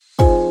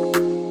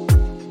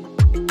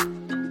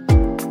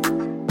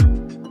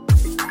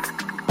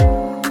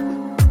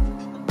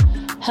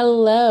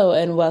Hello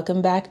and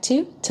welcome back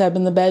to Tub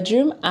in the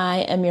Bedroom.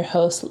 I am your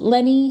host,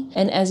 Lenny,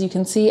 and as you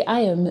can see,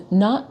 I am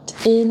not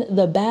in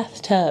the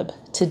bathtub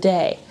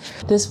today.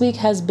 This week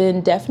has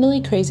been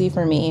definitely crazy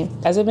for me.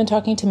 As I've been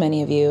talking to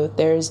many of you,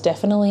 there's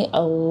definitely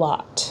a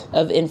lot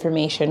of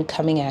information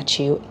coming at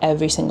you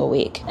every single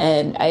week.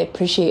 And I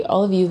appreciate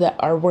all of you that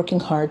are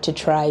working hard to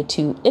try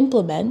to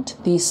implement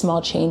these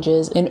small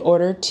changes in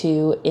order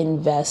to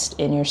invest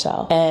in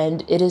yourself.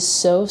 And it is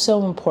so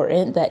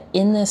important that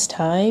in this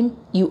time,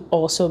 you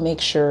also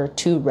make sure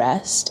to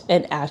rest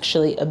and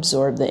actually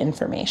absorb the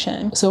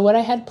information. So what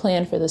I had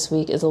planned for this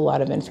week is a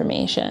lot of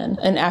information.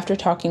 And after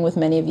talking with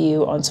many of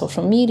you on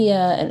social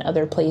media and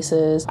other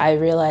places, I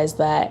realized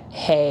that,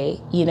 hey,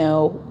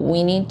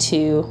 we need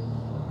to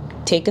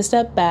take a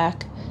step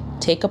back,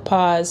 take a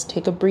pause,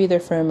 take a breather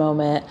for a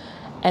moment,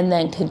 and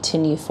then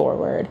continue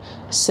forward.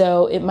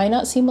 So it might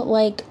not seem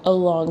like a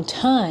long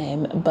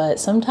time, but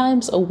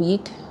sometimes a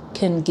week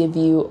can give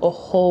you a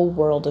whole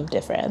world of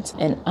difference.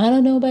 And I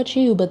don't know about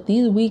you, but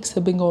these weeks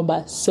have been going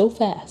by so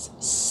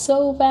fast.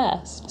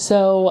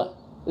 So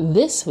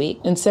this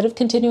week, instead of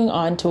continuing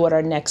on to what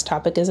our next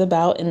topic is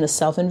about in the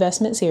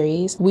self-investment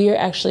series, we are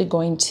actually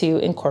going to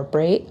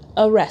incorporate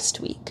a rest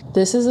week.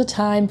 This is a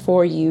time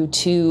for you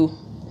to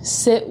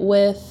sit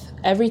with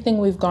everything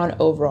we've gone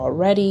over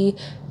already,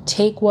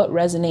 take what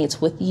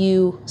resonates with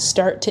you,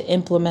 start to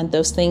implement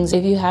those things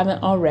if you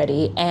haven't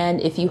already,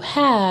 and if you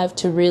have,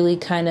 to really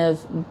kind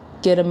of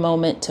get a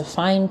moment to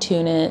fine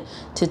tune it,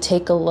 to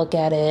take a look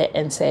at it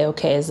and say,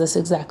 okay, is this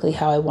exactly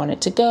how I want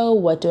it to go?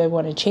 What do I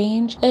want to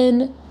change?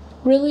 And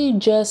really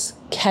just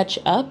catch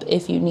up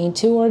if you need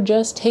to, or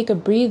just take a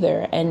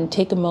breather and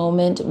take a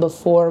moment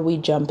before we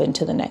jump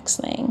into the next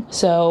thing.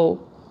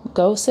 So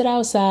go sit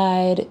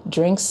outside,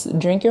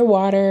 drink your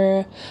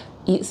water,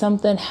 eat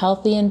something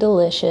healthy and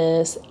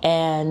delicious,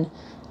 and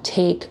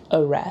take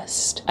a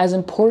rest. As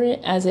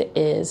important as it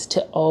is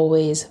to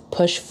always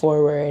push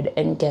forward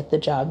and get the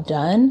job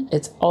done,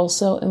 it's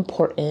also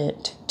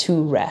important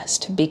to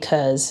rest,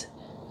 because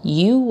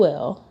you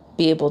will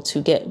be able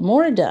to get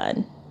more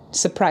done.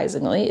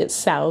 Surprisingly, it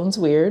sounds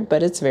weird,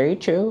 but it's very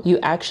true. You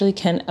actually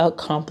can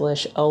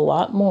accomplish a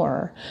lot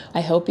more. I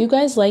hope you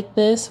guys like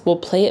this. We'll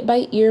play it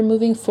by ear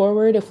moving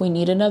forward. If we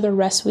need another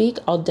rest week,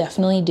 I'll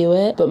definitely do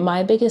it. But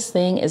my biggest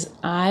thing is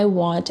I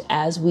want,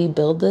 as we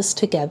build this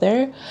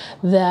together,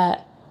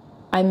 that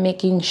I'm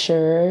making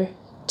sure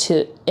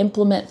to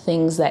implement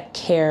things that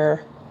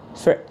care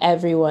for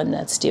everyone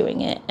that's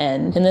doing it.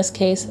 And in this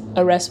case,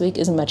 a rest week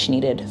is much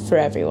needed for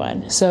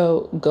everyone.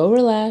 So go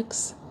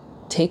relax,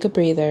 take a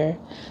breather,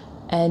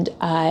 and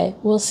I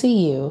will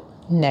see you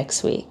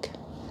next week.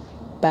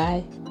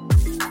 Bye.